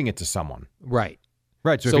you giving it to someone. Right.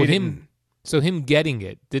 Right. So him getting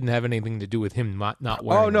it didn't have anything to do with him not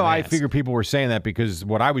wearing a mask. I figure people were saying that because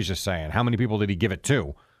what I was just saying. How many people did he give it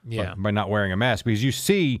to? Yeah. By not wearing a mask? Because you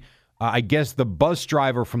see, I guess the bus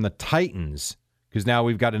driver from the Titans, because now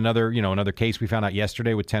we've got another case we found out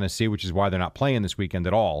yesterday with Tennessee, which is why they're not playing this weekend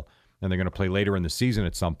at all. And they're going to play later in the season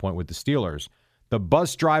at some point with the Steelers. The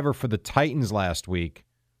bus driver for the Titans last week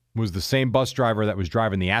was the same bus driver that was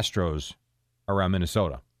driving the Astros around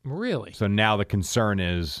Minnesota. Really? So now the concern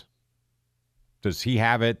is, does he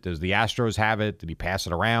have it? Does the Astros have it? Did he pass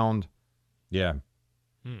it around? Yeah.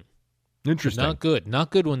 Interesting. Not good.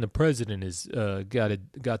 Not good when the president is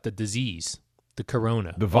got the disease, the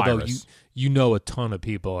corona. The virus. Although you know a ton of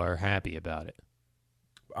people are happy about it.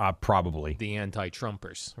 Probably. The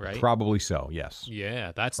anti-Trumpers, right? Probably so, yes.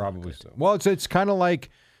 Yeah, that's probably so. Well, it's kind of like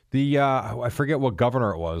the, I forget what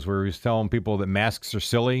governor it was, where he was telling people that masks are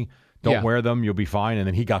silly, don't wear them, you'll be fine, and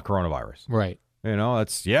then he got coronavirus. Right.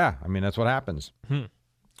 That's what happens.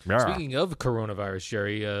 Yeah. Speaking of coronavirus,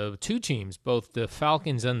 Jerry, 2 teams, both the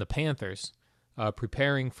Falcons and the Panthers,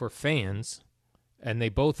 preparing for fans, and they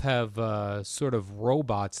both have sort of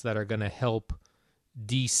robots that are going to help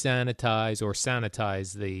desanitize or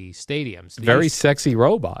sanitize the stadiums. Very sexy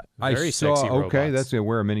robot. Sexy robots. Okay, that's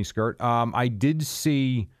wear a mini skirt. I did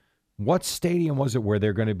see, what stadium was it where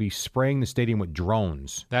they're going to be spraying the stadium with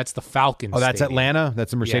drones? That's the Falcons. Oh, that's stadium. Atlanta?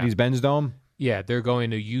 That's the Mercedes-Benz Dome? Yeah, they're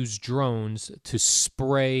going to use drones to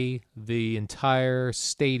spray the entire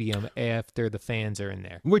stadium after the fans are in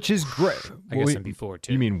there. Which is great. I guess and before,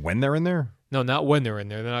 too. You mean when they're in there? No, not when they're in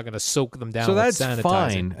there. They're not going to soak them down with sanitizer. So that's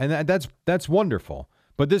fine, and that's wonderful.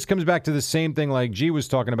 But this comes back to the same thing like G was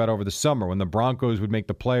talking about over the summer when the Broncos would make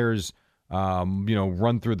the players,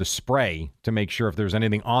 run through the spray to make sure if there's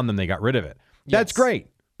anything on them, they got rid of it. That's great.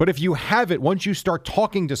 But if you have it, once you start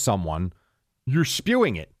talking to someone, you're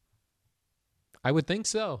spewing it. I would think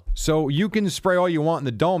so. So you can spray all you want in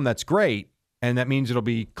the dome. That's great. And that means it'll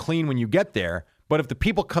be clean when you get there. But if the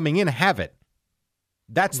people coming in have it,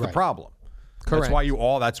 that's the problem. Correct.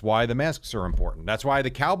 That's why the masks are important. That's why the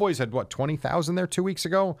Cowboys had 20,000 there 2 weeks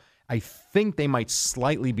ago. I think they might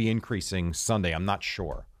slightly be increasing Sunday. I'm not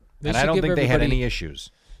sure. And I don't think they had any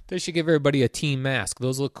issues. They should give everybody a team mask.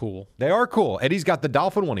 Those look cool. They are cool. Eddie's got the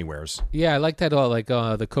dolphin one he wears. Yeah, I like that.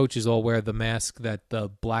 The coaches all wear the mask,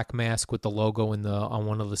 the black mask with the logo on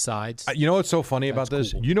one of the sides. You know what's so funny about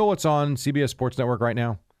this? Cool. You know what's on CBS Sports Network right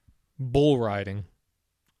now? Bull riding.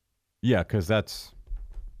 Yeah, because that's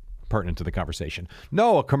pertinent to the conversation.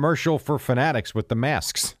 No, a commercial for Fanatics with the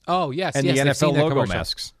masks. Oh, yes. And the NFL logo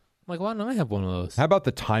masks. I'm like, why don't I have one of those? How about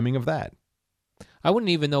the timing of that? I wouldn't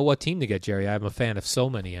even know what team to get, Jerry. I'm a fan of so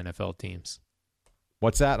many NFL teams.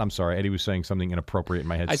 What's that? I'm sorry. Eddie was saying something inappropriate in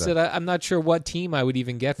my headset. I said I'm not sure what team I would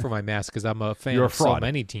even get for my mask because I'm a fan of so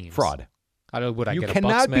many teams. Fraud. Would I you get a Bucs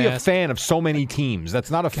cannot be mask? a fan of so many teams.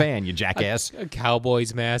 That's not a fan, you jackass. A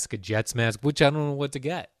Cowboys mask, a Jets mask, which I don't know what to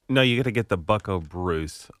get. No, you got to get the Bucko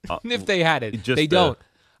Bruce. If they had it. They don't.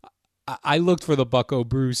 I looked for the Bucko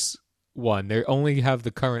Bruce one. They only have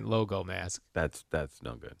the current logo mask. That's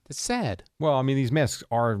no good. It's sad. Well, I mean, these masks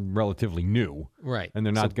are relatively new. Right. And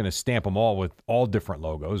they're not going to stamp them all with all different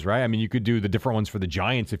logos, right? I mean, you could do the different ones for the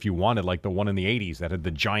Giants if you wanted, like the one in the 80s that had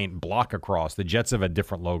the giant block across. The Jets have had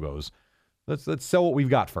different logos. Let's sell what we've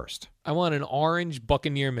got first. I want an orange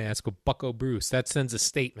Buccaneer mask with Bucko Bruce. That sends a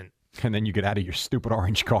statement. And then you get out of your stupid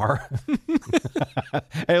orange car.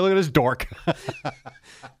 Hey, look at this dork.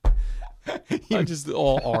 I'm just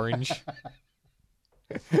all orange.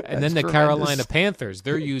 And then the Carolina Panthers,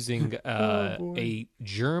 they're using a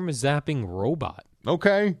germ-zapping robot.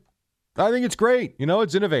 Okay. I think it's great.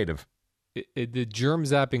 It's innovative. The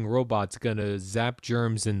germ-zapping robot's going to zap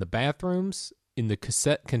germs in the bathrooms, in the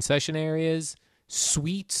concession areas,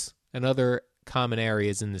 suites, and other common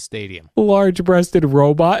areas in the stadium. Large-breasted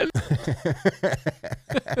robot.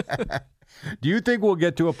 Do you think we'll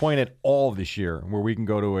get to a point at all this year where we can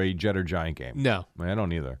go to a Jet or Giant game? No. I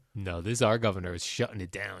don't either. No, our governor is shutting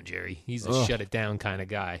it down, Jerry. He's a shut-it-down kind of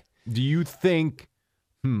guy. Do you think,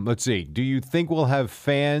 let's see, do you think we'll have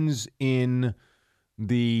fans in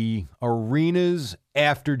the arenas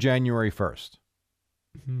after January 1st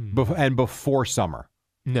and before summer?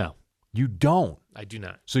 No. You don't? I do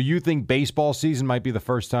not. So you think baseball season might be the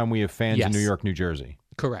first time we have fans Yes. in New York, New Jersey?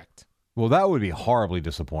 Correct. Well, that would be horribly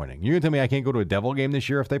disappointing. You're going to tell me I can't go to a Devil game this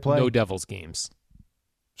year if they play? No Devils games.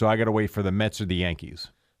 So I got to wait for the Mets or the Yankees.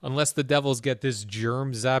 Unless the Devils get this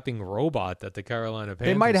germ-zapping robot that the Carolina Panthers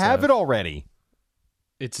They might have it already.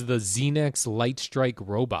 It's the Xenex Light Strike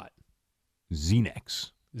robot.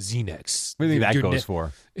 Xenex. What do you think that goes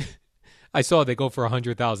for? I saw they go for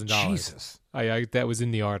 $100,000. Jesus. I that was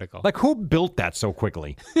in the article. Like, who built that so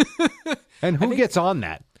quickly? And who gets on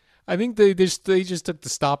that? I think they just took the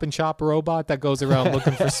Stop and Shop robot that goes around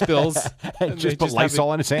looking for spills. and just put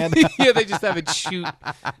Lysol in his hand? Yeah, they just have it shoot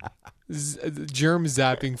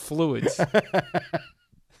germ-zapping fluids.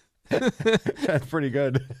 That's pretty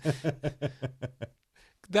good.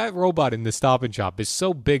 That robot in the Stop and Shop is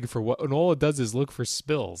so big for what, and all it does is look for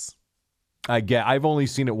spills. I've only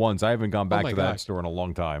seen it once. I haven't gone back to that God. store in a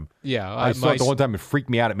long time. Yeah. I saw it the one time. It freaked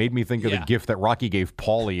me out. It made me think of the gift that Rocky gave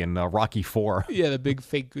Paulie in Rocky IV. Yeah, the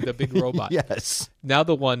big robot. Yes. Now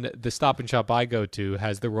the Stop and Shop I go to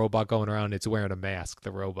has the robot going around. It's wearing a mask,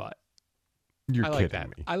 the robot. You're I like kidding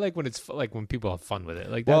that. me. I like when it's like when people have fun with it.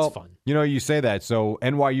 Like, Well, that's fun. you say that. So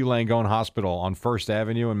NYU Langone Hospital on First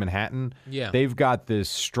Avenue in Manhattan, Yeah. they've got this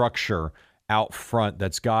structure out front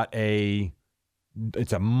that's got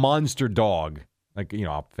it's a monster dog. Like,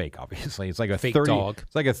 fake, obviously. It's like a Fake 30 dog.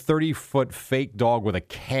 It's like a 30-foot fake dog with a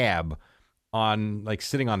cab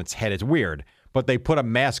sitting on its head. It's weird, but they put a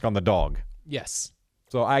mask on the dog. Yes.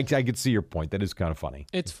 So I could see your point. That is kind of funny.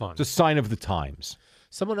 It's fun. It's a sign of the times.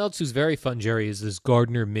 Someone else who's very fun, Jerry, is this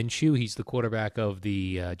Gardner Minshew. He's the quarterback of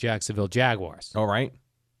the Jacksonville Jaguars. All right.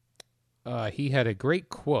 He had a great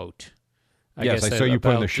quote. I saw you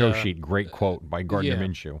put on the show sheet. Great quote by Gardner yeah.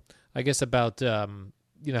 Minshew. I guess about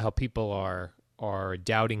how people are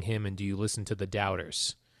doubting him, and do you listen to the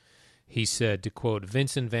doubters? He said, to quote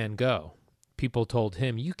Vincent van Gogh, people told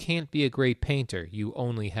him, "You can't be a great painter. You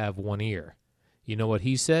only have one ear." You know what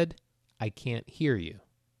he said? "I can't hear you."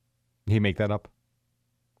 Did he make that up?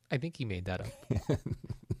 I think he made that up.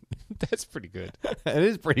 That's pretty good. It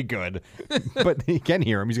is pretty good. But he can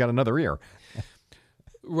hear him. He's got another ear.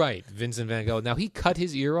 Right, Vincent van Gogh. Now, he cut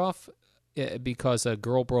his ear off because a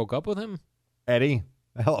girl broke up with him? Eddie?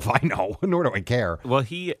 Hell if I know. Nor do I care. Well,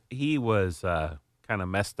 he was kind of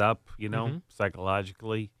messed up,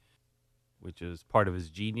 psychologically. which is part of his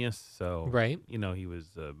genius. So, Right. he was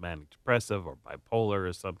manic depressive or bipolar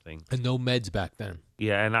or something. And no meds back then.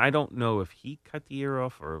 Yeah, and I don't know if he cut the ear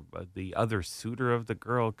off or the other suitor of the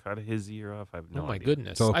girl cut his ear off. I have no Oh, my idea.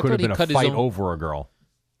 goodness. So it I could have thought he been a cut his fight own- over a girl.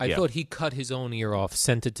 I Yeah. thought he cut his own ear off,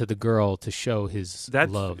 sent it to the girl to show his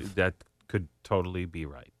love. That could totally be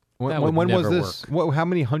right. That would When was never this? How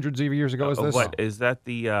many hundreds of years ago is this? What is that?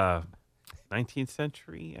 The 19th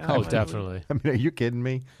century? Oh, definitely. I mean, are you kidding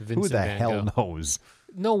me? Who Vincent the Van hell Gogh. knows?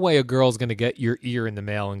 No way a girl's going to get your ear in the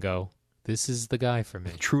mail and go, this is the guy for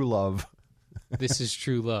me. True love. This is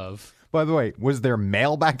true love. By the way, was there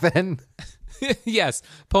mail back then? Yes,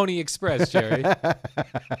 Pony Express, Jerry.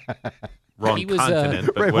 Wrong He was, continent,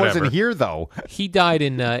 but Right, it whatever. wasn't here though. He died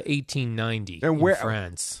in 1890 And where? in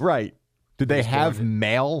France. Right? Did they was have born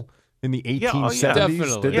mail in the 1870s? Yeah, oh, yeah.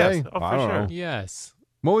 Definitely. Did Yes. they? Oh, for I don't sure. know. Yes.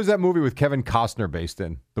 What was that movie with Kevin Costner based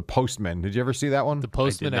in? The Postman. Did you ever see that one? The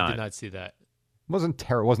Postman, I did not. not see that. Wasn't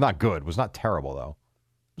terrible. Was not good. Was not terrible though.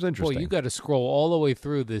 It was interesting. Boy, you got to scroll all the way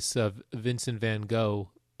through this Vincent Van Gogh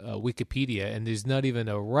Wikipedia, and there's not even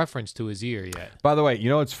a reference to his ear yet. By the way, you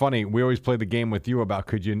know it's funny. We always play the game with you about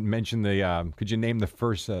could you mention the could you name the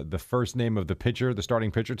first name of the pitcher, the starting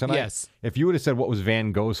pitcher tonight? Yes. If you would have said what was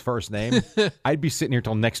Van Gogh's first name, I'd be sitting here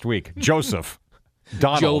till next week. Joseph,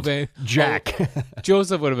 Donald, Joe Van Jack,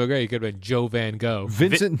 Joseph would have been great. He could have been Joe Van Gogh.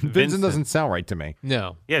 Vincent. Vincent. Vincent doesn't sound right to me.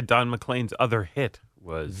 No, Yeah, Don McLean's other hit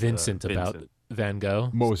was Vincent about Van Gogh.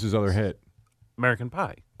 What was his other hit? American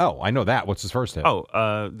Pie. Oh, I know that. What's his first hit?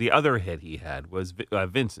 Oh, the other hit he had was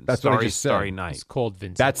Vincent. That's what I Starry, just said. Starry It's Night. called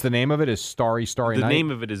Vincent. That's the name of it. Is Starry Starry The Night? name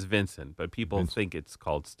of it is Vincent, but people think it's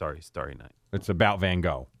called Starry, Starry Night. It's about Van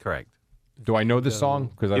Gogh. Correct. Do I know this song?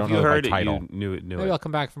 Because I don't if you know heard the it, title. you knew it. Maybe I'll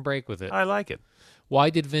come back from break with it. I like it. Why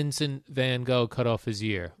did Vincent Van Gogh cut off his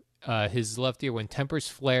ear? His left ear when tempers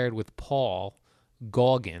flared with Paul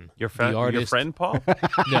Gauguin, Your the artist. friend Paul?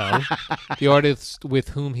 No, the artist with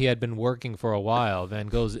whom he had been working for a while. Van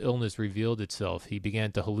Gogh's illness revealed itself. He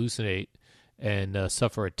began to hallucinate and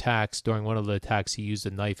suffer attacks. During one of the attacks, he used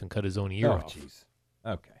a knife and cut his own ear Oh, off. jeez.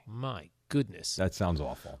 Okay. My goodness. That sounds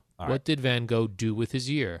awful. All What right. did Van Gogh do with his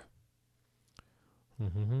ear?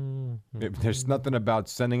 There's nothing about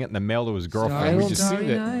sending it in the mail to his girlfriend. We just see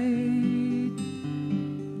that.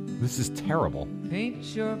 This is terrible.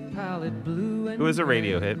 It was a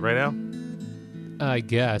radio hit, right, Al? I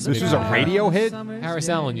guess. This maybe was a not. radio hit? Harris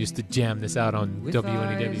Allen used to jam this out on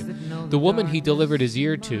WNEW. The woman he delivered his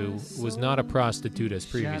ear to was not a prostitute as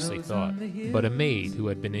previously thought, but a maid who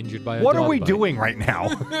had been injured by a What are dog we bite. doing right now?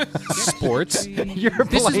 Sports. You're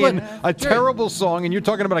This is playing what- a terrible song, and you're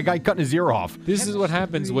talking about a guy cutting his ear off. This is what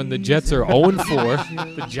happens when the Jets are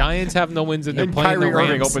 0-4. The Giants have no wins and they're And playing Kyrie the Rams.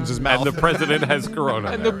 Irving opens his mouth. And the president has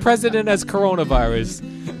coronavirus. And the president has coronavirus.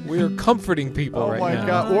 We are comforting people Oh right my now.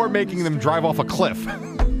 God! Or making them drive off a cliff.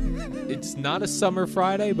 It's not a summer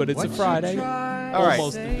Friday, but it's a Friday. All right,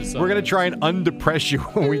 Almost into summer. we're gonna try and undepress you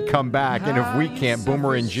when we come back, and if we can't,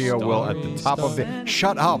 Boomer and Gio will at the top of the.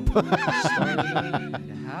 Shut up!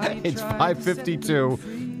 It's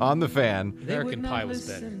 5:52 on the Fan. American Pie was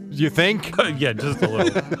better. You think? Yeah, just a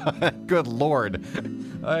little. Good Lord.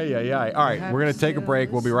 Ay, ay, ay. All right, we're going to take a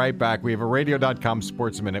break. We'll be right back. We have a radio.com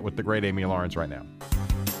Sports Minute with the great Amy Lawrence right now.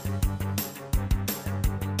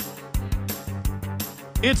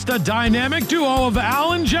 It's the dynamic duo of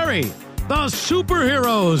Al and Jerry, the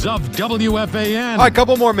superheroes of WFAN. All right, a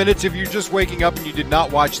couple more minutes. If you're just waking up and you did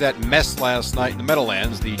not watch that mess last night in the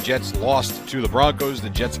Meadowlands, the Jets lost to the Broncos. The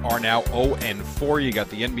Jets are now 0-4. You got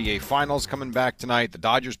the NBA Finals coming back tonight. The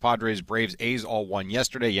Dodgers, Padres, Braves, A's all won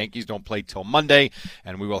yesterday. Yankees don't play till Monday.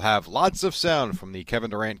 And we will have lots of sound from the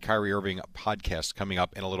Kevin Durant, Kyrie Irving podcast coming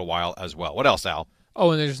up in a little while as well. What else, Al?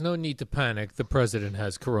 Oh, and there's no need to panic. The president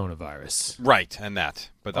has coronavirus. Right, and that.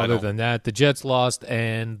 But Other than that, the Jets lost,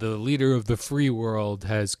 and the leader of the free world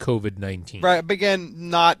has COVID-19. Right, but again,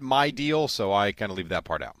 not my deal, so I kind of leave that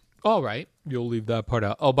part out. All right. You'll leave that part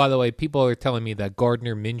out. Oh, by the way, people are telling me that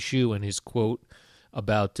Gardner Minshew and his quote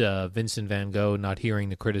about Vincent Van Gogh not hearing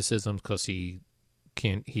the criticisms because he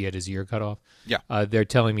had his ear cut off. Yeah. They're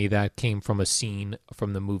telling me that came from a scene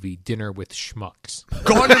from the movie Dinner with Schmucks.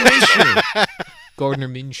 Gardner Minshew. Gardner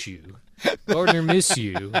Minshew. Gardner miss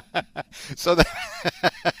you. So the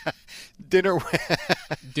dinner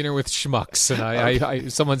with Schmucks, and I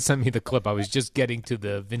someone sent me the clip. I was just getting to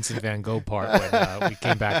the Vincent Van Gogh part when we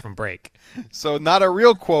came back from break. So not a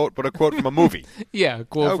real quote, but a quote from a movie. Yeah, a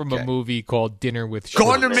quote from a Okay. movie called Dinner with Schmucks.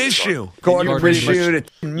 Gardner Minshew. Gardner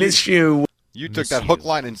You took that hook,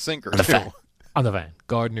 line, and sinker, too. on the van.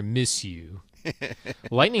 Gardner miss you.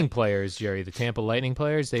 Lightning players, Jerry, the Tampa Lightning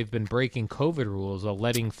players, they've been breaking COVID rules of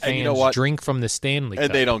letting fans you know what? drink from the Stanley Cup.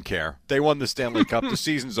 And they don't care. They won the Stanley Cup. The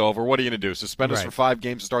season's over. What are you going to do? Suspend us Right. for 5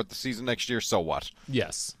 games to start the season next year? So what?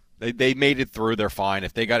 Yes. They made it through. They're fine.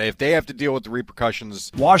 If they have to deal with the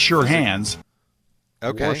repercussions, wash your hands.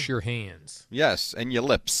 Okay. Wash your hands. Yes, and your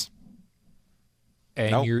lips.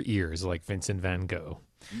 And your ears, like Vincent Van Gogh.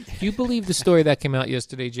 Do you believe the story that came out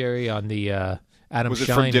yesterday, Jerry, on the Adam Was it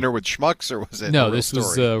Shine? from Dinner with Schmucks, or was it? No, a real this story?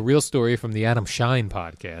 was a real story from the Adam Shine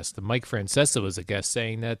podcast. Mike Francesa was a guest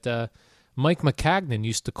saying that Mike McCagnon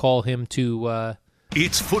used to call him to.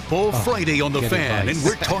 It's Football Friday on The get Fan, advice. and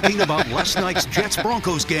we're talking about last night's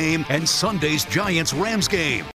Jets-Broncos game and Sunday's Giants-Rams game.